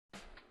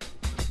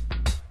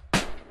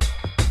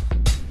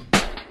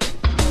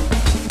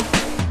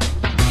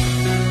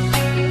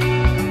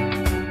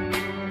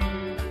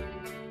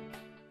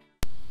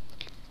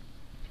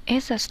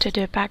EASEUS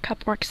Todo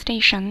Backup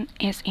Workstation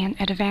is an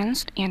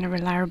advanced and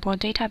reliable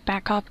data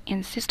backup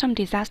and system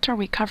disaster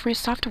recovery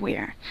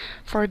software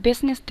for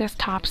business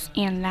desktops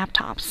and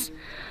laptops.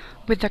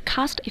 With the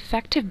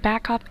cost-effective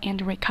backup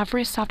and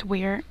recovery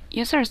software,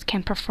 users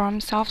can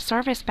perform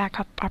self-service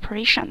backup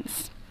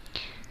operations.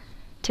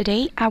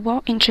 Today, I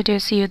will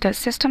introduce you the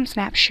System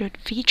Snapshot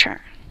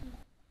feature.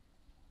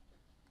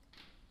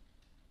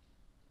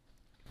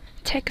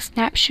 Take a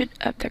snapshot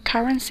of the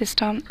current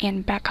system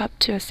and back up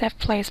to a safe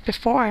place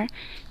before,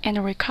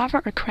 and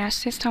recover a crashed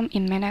system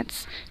in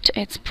minutes to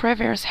its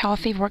previous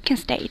healthy working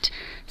state.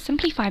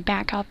 Simplify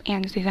backup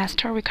and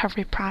disaster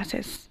recovery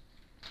process.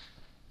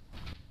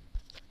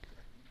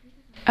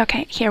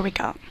 Okay, here we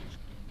go.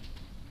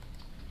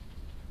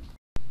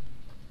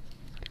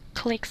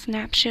 Click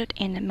Snapshot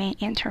in the main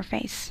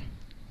interface,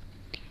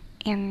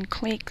 and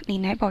click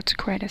Enable to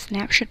create a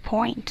snapshot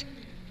point.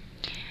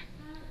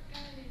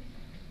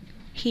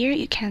 Here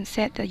you can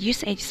set the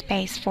usage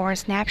space for a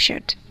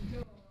snapshot.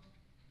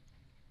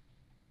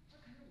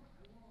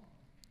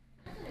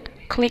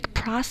 Click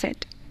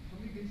Proceed.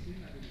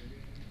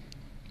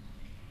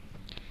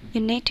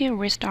 You need to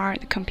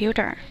restart the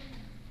computer.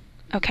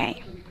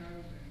 OK.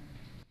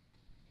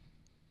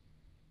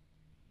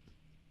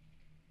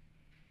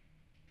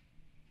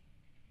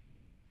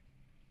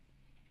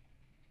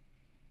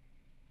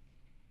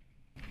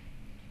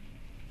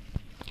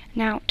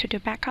 Now, to do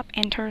backup,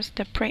 enter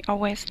the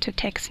pre-OS to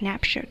take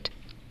snapshot.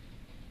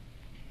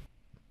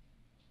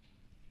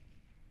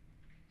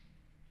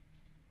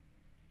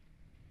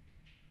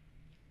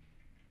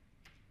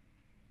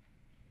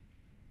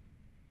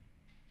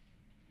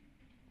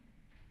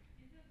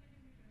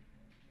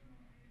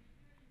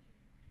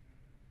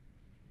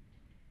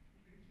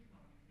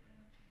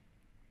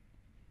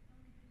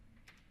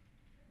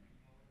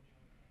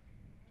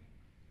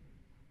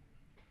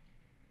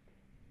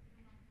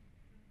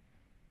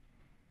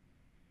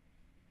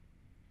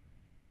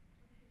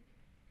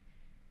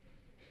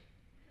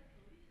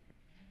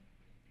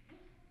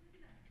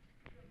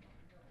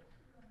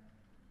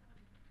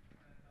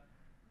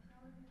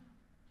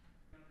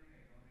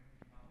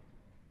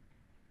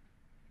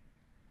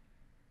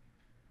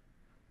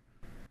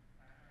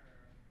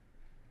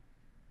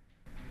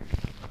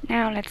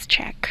 Now let's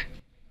check.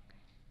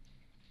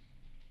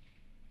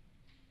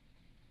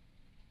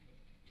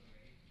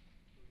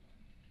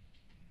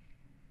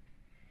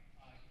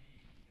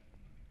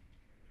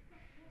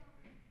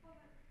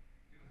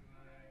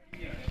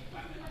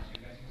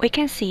 We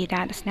can see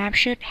that the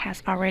snapshot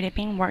has already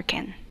been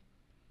working.